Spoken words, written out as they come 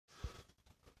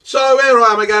So here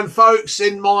I am again, folks,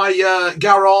 in my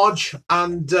garage,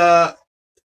 and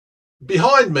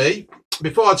behind me,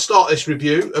 before I'd start this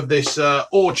review of this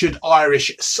Orchard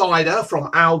Irish cider from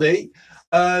Aldi,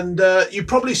 and you've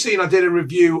probably seen I did a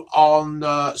review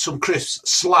on some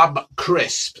crisps, Slab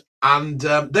Crisp, and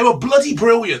they were bloody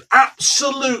brilliant,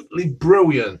 absolutely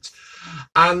brilliant,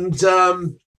 and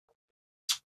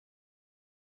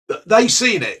they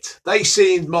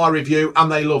seen my review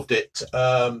and they loved it.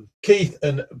 Keith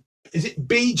and, is it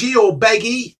BG or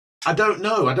Beggy? I don't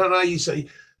know how you say.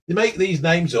 They make these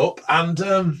names up, and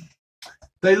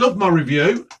they loved my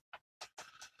review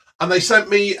and they sent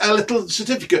me a little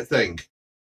certificate thing.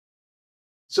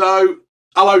 So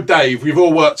hello Dave, we've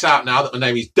all worked out now that my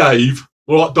name is Dave.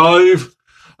 All right, Dave.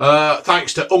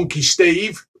 Thanks to Unky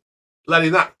Steve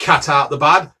letting that cat out the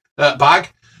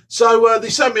bag. So they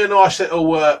sent me a nice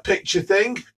little picture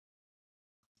thing.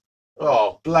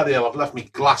 Oh, bloody hell, I've left my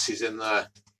glasses in there.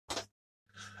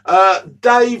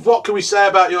 Dave, what can we say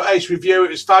about your ace review?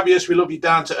 It was fabulous. We love your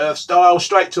down-to-earth style,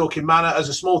 straight-talking manner. As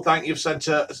a small thank you, you've sent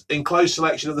an enclosed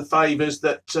selection of the flavours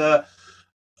that,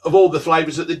 of all the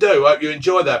flavours that they do. I hope you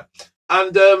enjoy them.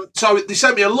 And so they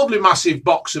sent me a lovely, massive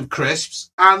box of crisps,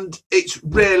 and it's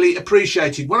really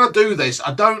appreciated. When I do this,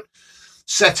 I don't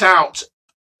set out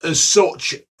as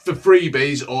such for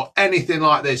freebies or anything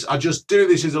like this. I just do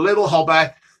this as a little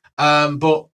hobby,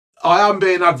 but I am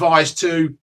being advised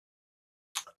to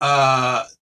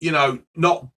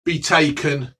not be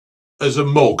taken as a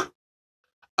mug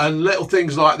and little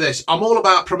things like this. I'm all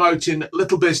about promoting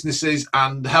little businesses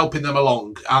and helping them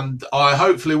along, and I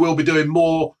hopefully will be doing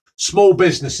more small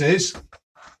businesses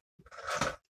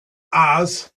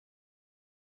as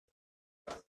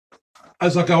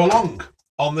I go along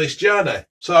on this journey.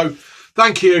 So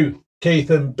thank you, Keith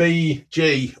and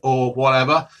BG or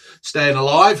whatever, staying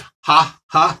alive.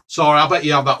 Sorry, I bet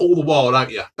you have that all the while,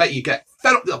 don't you? Bet you get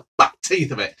fed up the back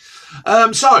teeth of it.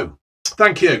 So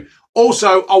thank you.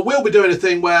 Also, I will be doing a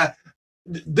thing where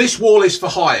this wall is for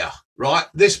hire, right?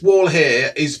 This wall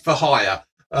here is for hire.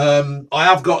 I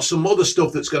have got some other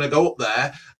stuff that's going to go up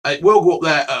there. It will go up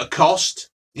there at a cost.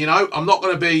 You know, I'm not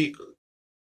going to be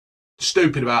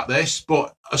stupid about this,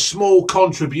 but a small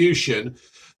contribution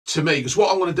to me, because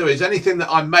what I'm going to do is anything that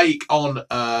I make on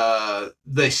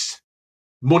this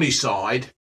money side,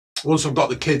 once I've got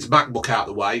the kids' MacBook out of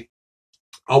the way,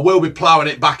 I will be ploughing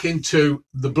it back into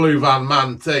the Blue Van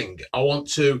Man thing. I want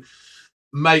to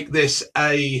make this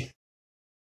not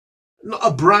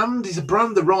a brand, is a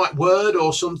brand the right word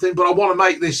or something, but I want to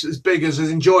make this as big as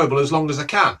enjoyable as long as I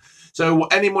can. So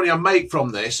any money I make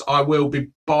from this, I will be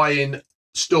buying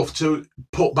stuff to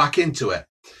put back into it,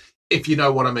 if you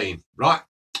know what I mean, right?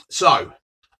 So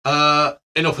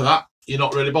enough of that. You're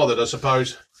not really bothered, I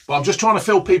suppose, but I'm just trying to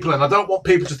fill people in. I don't want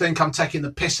people to think I'm taking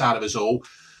the piss out of us all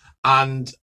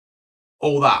and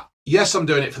all that. Yes, I'm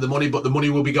doing it for the money, but the money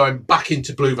will be going back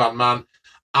into Blue Van Man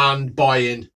and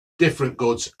buying different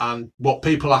goods and what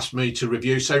people ask me to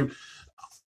review. So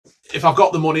if I've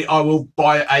got the money, I will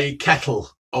buy a kettle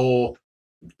or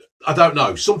I don't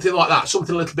know, something like that,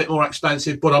 something a little bit more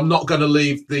expensive, but I'm not going to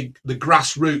leave the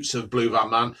grassroots of Blue Van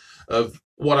Man, of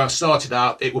what I started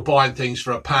out. It were buying things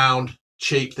for £1,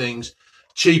 cheap things,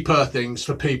 cheaper things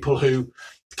for people who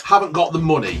haven't got the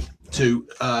money to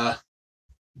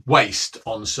waste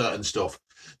on certain stuff.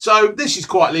 So this is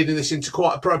quite leading this into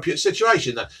quite appropriate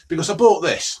situation then, because I bought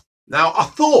this. Now I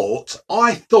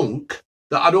thunk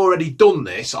that I'd already done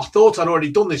this. I thought I'd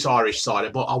already done this Irish cider,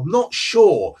 but I'm not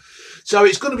sure. So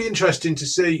it's going to be interesting to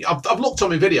see. I've looked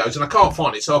on my videos and I can't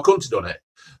find it, so I couldn't have done it.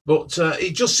 But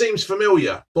it just seems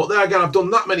familiar. But there again, I've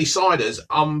done that many ciders,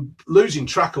 I'm losing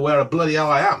track of where a bloody hell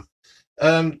I am.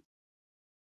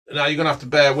 Now you're going to have to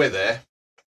bear with it,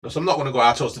 because I'm not going to go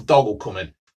out else the dog will come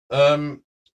in.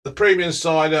 The premium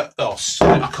cider. Oh,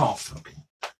 sorry, I can't fucking.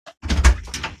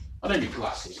 I need my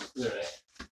glasses. There.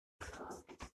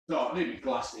 No, I need my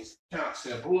glasses. Can't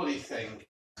see a bloody thing.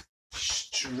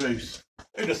 Truth.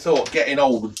 Who'd have thought getting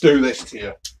old would do this to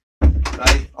you?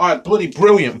 Hey, I had bloody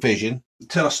brilliant vision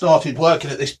until I started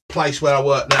working at this place where I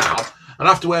work now, and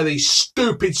I have to wear these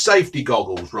stupid safety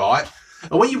goggles, right?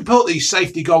 And when you put these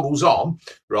safety goggles on,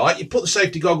 right, you put the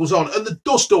safety goggles on and the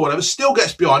dust or whatever still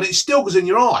gets behind it, it still goes in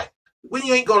your eye. When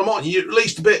you ain't got them on, you're at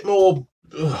least a bit more.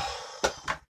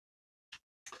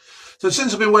 So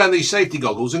since I've been wearing these safety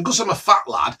goggles, and because I'm a fat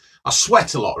lad, I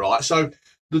sweat a lot, right? So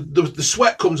the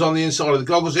sweat comes on the inside of the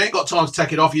goggles. You ain't got time to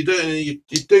take it off. You do it,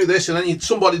 you do this, and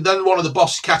then one of the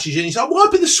bosses catches you and he's like, I'm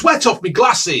wiping the sweat off my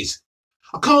glasses.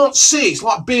 I can't see. It's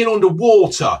like being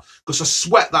underwater because I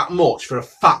sweat that much for a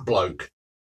fat bloke.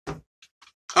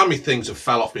 How many things have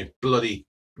fell off me bloody,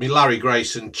 me Larry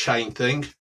Grayson chain thing?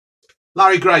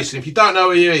 Larry Grayson. If you don't know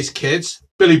who he is, kids,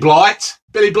 Billy Blight.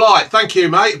 Billy Blight, thank you,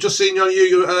 mate. I've just seen you on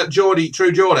you, Geordie,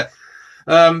 True Geordie.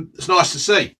 It's nice to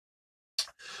see.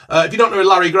 If you don't know who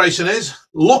Larry Grayson is,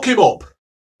 look him up.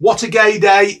 What a gay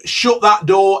day. Shut that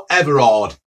door,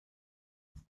 Everard.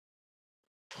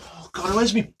 Oh, God,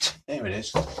 where's me? There it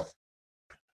is.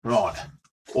 Right.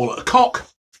 All at the cock.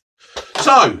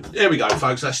 So, here we go,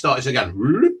 folks. Let's start this again.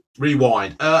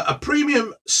 Rewind. A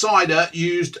premium cider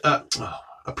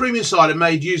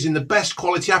made using the best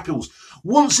quality apples.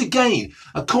 Once again,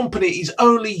 a company is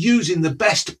only using the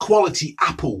best quality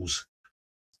apples.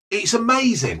 It's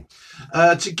amazing.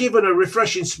 To give it a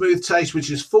refreshing, smooth taste,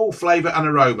 which is full flavour and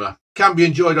aroma. Can be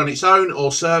enjoyed on its own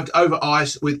or served over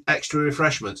ice with extra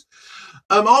refreshments.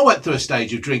 I went through a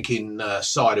stage of drinking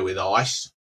cider with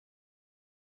ice,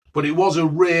 but it was a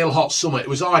real hot summer. It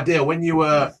was ideal when you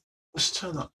were... let's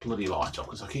turn that bloody light on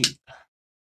because I keep...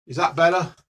 Is that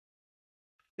better?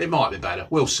 It might be better.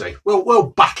 We'll see. We'll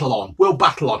battle on. We'll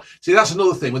battle on. See, that's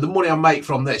another thing. With the money I make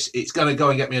from this, it's going to go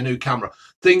and get me a new camera.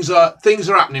 Things are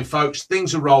happening, folks.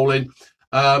 Things are rolling.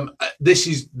 This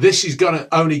is going to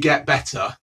only get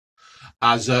better,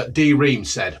 as D. Ream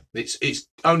said. It's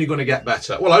only going to get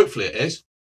better. Well, hopefully it is.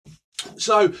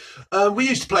 So we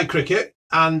used to play cricket,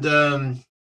 and I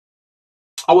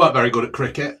weren't very good at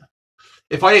cricket.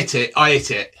 If I hit it, I hit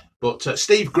it. But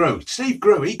Steve Grew,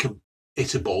 he can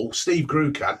hit a ball. Steve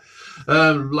Grew can,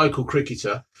 local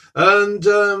cricketer, and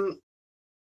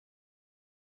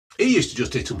he used to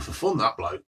just hit them for fun. That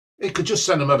bloke, he could just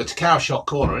send them over to Cowshot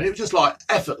Corner, and it was just like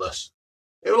effortless.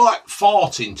 It was like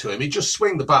farting to him. He'd just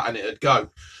swing the bat and it'd go.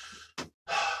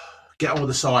 Get on with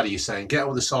the cider, you're saying. Get on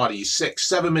with the cider. You're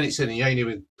 6-7 minutes in and you ain't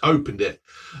even opened it.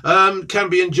 Can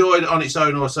be enjoyed on its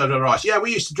own or soda rice. Yeah,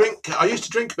 we used to drink. I used to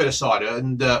drink a bit of cider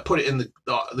and put it in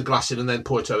the glass in and then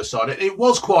pour it over cider. It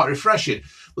was quite refreshing.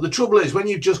 But the trouble is, when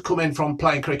you've just come in from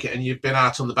playing cricket and you've been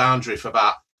out on the boundary for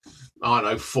about, I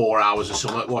don't know, 4 hours or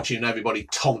something, watching everybody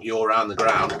tonk you around the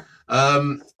ground,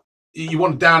 you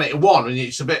want to down it in one, and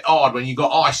it's a bit hard when you've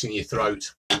got ice in your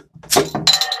throat.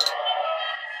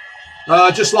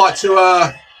 I'd just like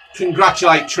to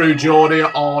congratulate True Geordie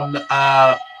on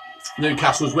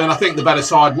Newcastle's win. I think the better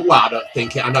side, well, I don't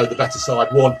think it, I know the better side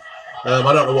won. I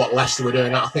don't know what Leicester were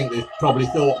doing. I think they probably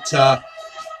thought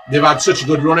they've had such a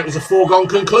good run, it was a foregone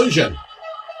conclusion.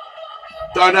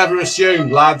 Don't ever assume,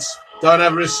 lads. Don't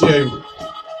ever assume.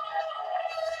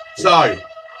 So,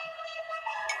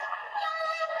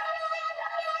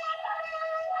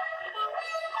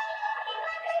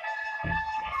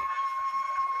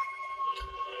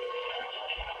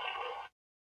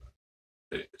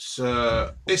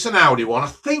 it's an Aldi one. I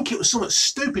think it was something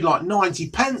stupid like 90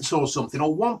 pence or something,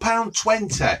 or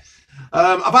 £1.20.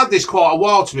 I've had this quite a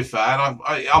while, to be fair, and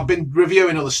I've been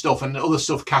reviewing other stuff, and other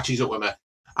stuff catches up with me.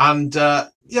 And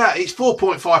yeah, it's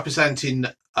 4.5% in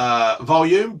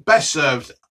volume, best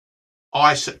served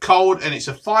ice at cold, and it's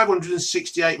a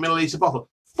 568 millilitre bottle.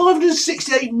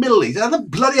 568 millilitres? How the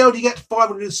bloody hell do you get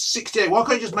 568? Why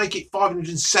can't you just make it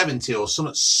 570 or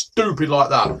something stupid like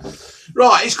that?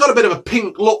 Right, it's got a bit of a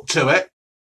pink look to it.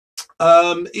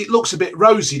 It looks a bit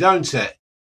rosy, don't it?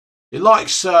 It's like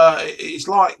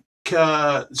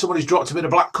somebody's dropped a bit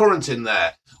of blackcurrant in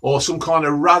there, or some kind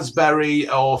of raspberry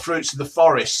or fruits of the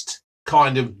forest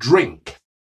kind of drink.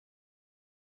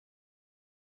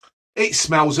 It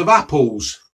smells of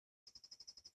apples.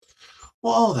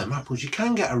 What are them apples? You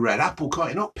can get a red apple, can't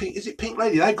you? Not pink. Is it Pink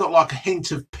Lady? They've got like a hint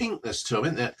of pinkness to them,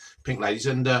 isn't it? Pink Ladies.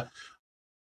 And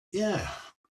yeah.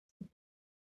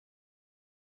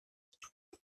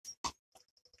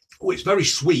 Oh, it's very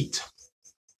sweet.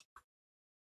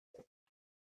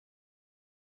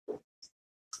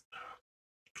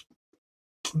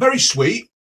 Very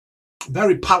sweet.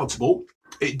 Very palatable.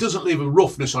 It doesn't leave a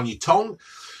roughness on your tongue.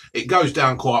 It goes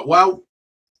down quite well.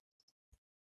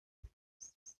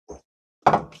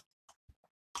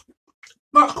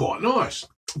 That's quite nice.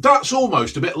 That's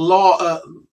almost a bit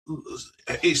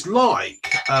it's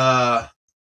like a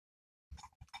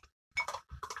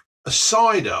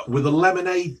cider with a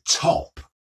lemonade top.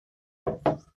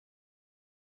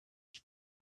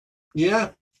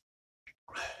 Yeah,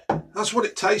 that's what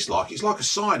it tastes like. It's like a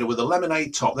cider with a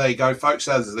lemonade top. There you go, folks.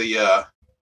 There's the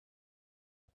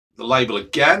label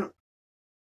again.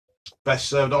 Best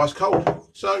served ice cold.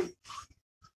 So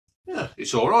yeah,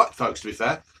 it's all right, folks. To be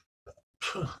fair.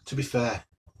 To be fair.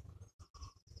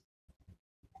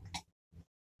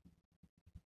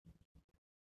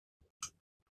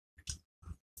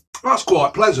 That's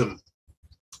quite pleasant.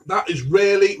 That is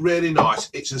really, really nice.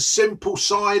 It's a simple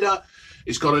cider.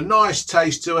 It's got a nice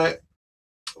taste to it.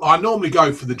 I normally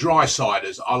go for the dry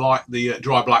ciders. I like the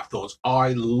dry blackthorns.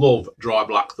 I love dry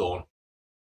blackthorn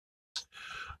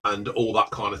and all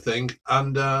that kind of thing.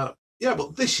 And yeah,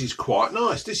 but this is quite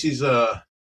nice. This is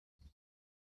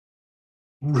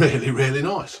really, really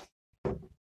nice.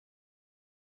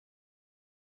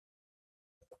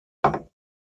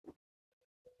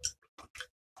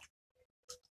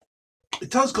 It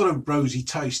does got a rosy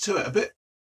taste to it,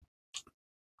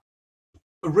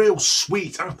 a real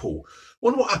sweet apple.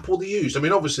 Wonder what apple they used. I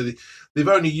mean, obviously they've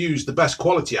only used the best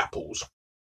quality apples,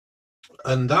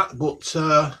 and that, but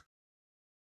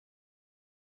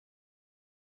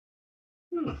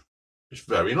it's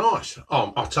very nice.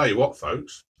 I'll tell you what,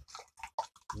 folks.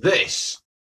 This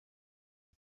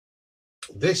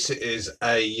is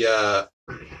a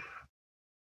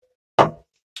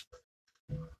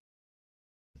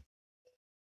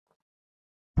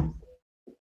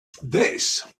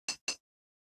this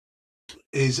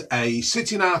is a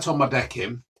sitting out on my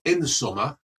decking in the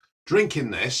summer,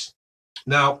 drinking this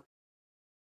now,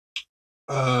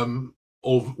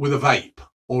 or with a vape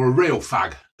or a real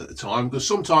fag at the time, because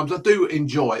sometimes I do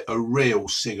enjoy a real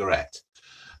cigarette,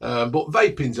 but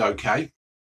vaping's okay.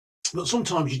 But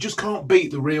sometimes you just can't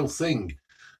beat the real thing.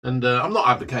 And I'm not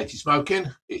advocating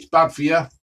smoking. It's bad for you.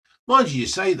 Mind you, you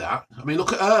say that. I mean,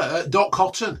 look at her, Dot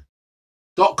Cotton.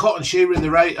 Dot Cotton, she was in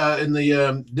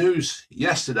the news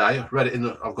yesterday. I read it in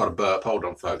the... I've got a burp. Hold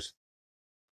on, folks.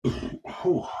 She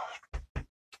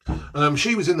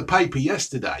was in the paper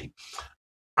yesterday.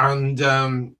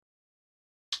 And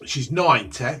she's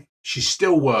 90. She's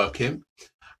still working.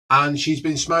 And she's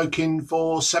been smoking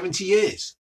for 70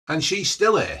 years. And she's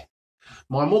still here.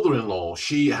 My mother-in-law,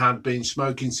 she had been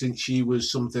smoking since she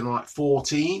was something like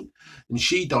 14, and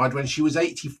she died when she was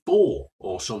 84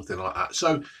 or something like that.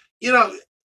 So, you know,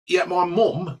 yeah, my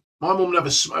mum never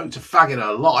smoked a fag in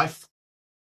her life.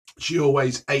 She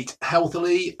always ate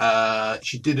healthily.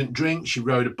 She didn't drink. She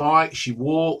rode a bike. She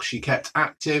walked. She kept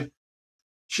active.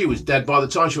 She was dead by the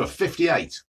time she was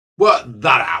 58. Work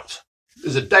that out.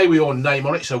 There's a day with your name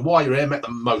on it, so while you're here, make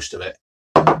the most of it.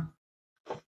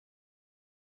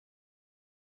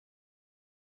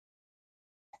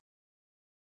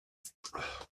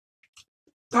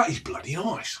 That is bloody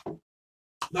nice.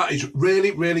 That is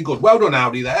really, really good. Well done,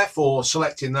 Aldi, there, for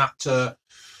selecting that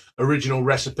original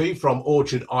recipe from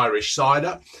Orchard Irish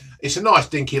Cider. It's a nice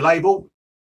dinky label.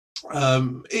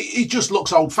 It just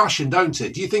looks old-fashioned, don't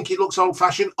it? Do you think it looks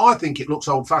old-fashioned? I think it looks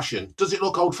old-fashioned. Does it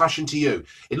look old-fashioned to you?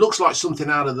 It looks like something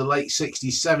out of the late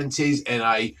 60s, 70s in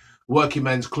a working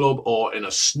men's club or in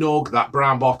a snug, that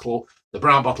brown bottle. The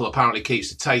brown bottle apparently keeps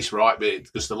the taste right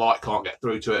because the light can't get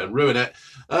through to it and ruin it.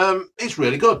 It's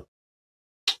really good.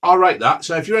 I'll rate that.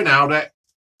 So if you're in Aldi,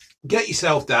 get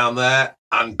yourself down there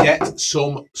and get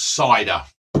some cider.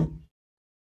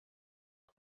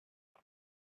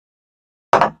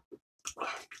 That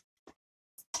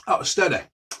was steady.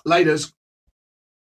 Laters.